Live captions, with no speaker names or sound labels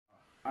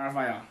阿尔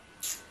法呀，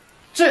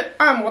这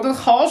按摩的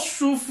好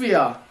舒服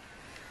呀！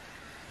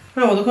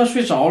哎，我都快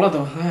睡着了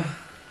都，哎呀，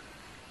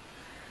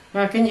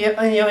哎，给你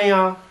摁一摁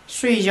呀，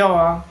睡一觉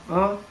啊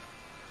啊！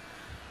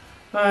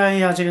哎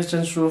呀，这个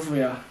真舒服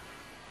呀！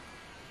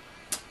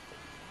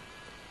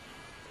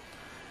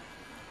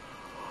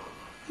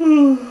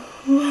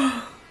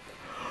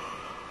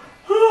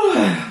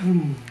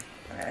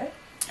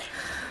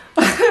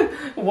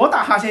我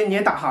打哈欠你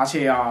也打哈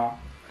欠呀？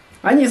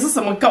哎，你是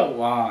什么狗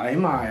啊？哎呀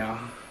妈呀！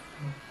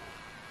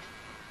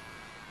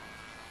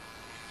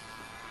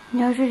你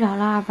要睡着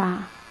了，二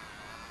爸。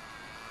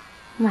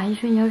妈一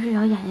说你要睡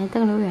着，眼睛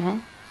瞪溜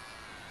圆。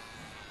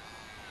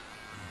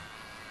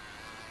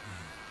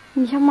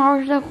你像猫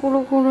似的呼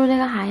噜呼噜的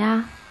干啥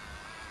呀？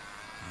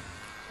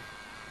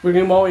不是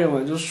跟猫一样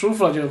的，就舒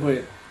服了就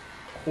会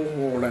呼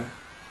呼的。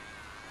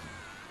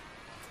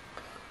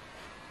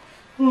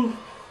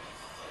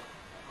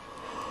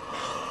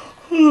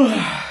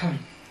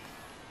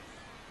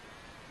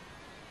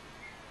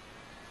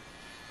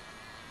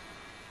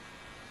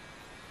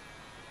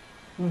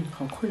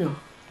好困啊！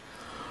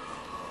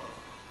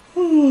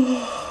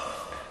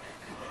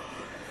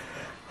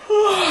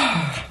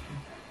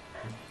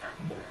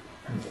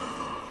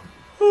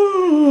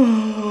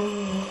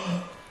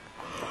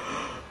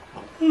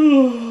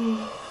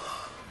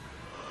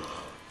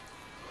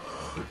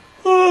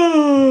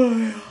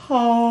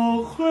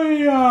好困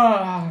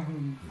呀！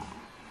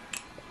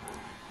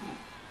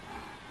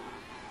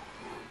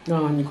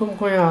你困不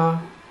困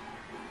呀？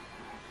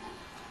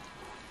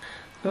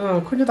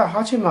困就打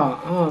哈欠吧，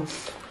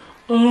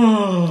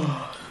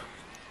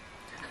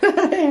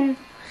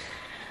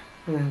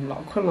老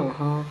困了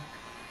哈。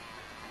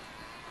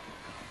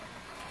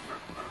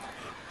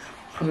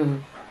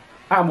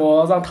按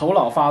摩让头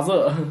脑发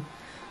热，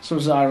是不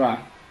是二万？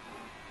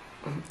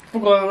不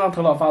光让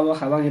头脑发热，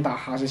还让你打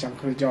哈欠想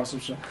睡觉，是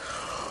不是？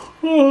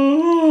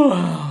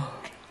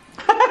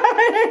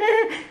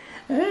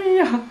哎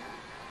呀，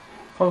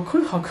好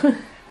困，好困。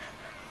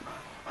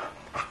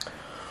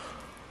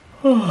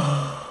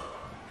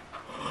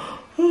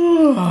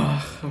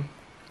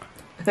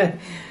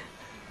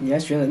你还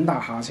学人打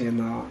哈欠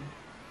呢？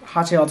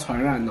哈欠要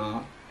传染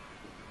呢？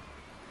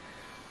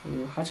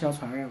哈欠要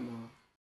传染吗？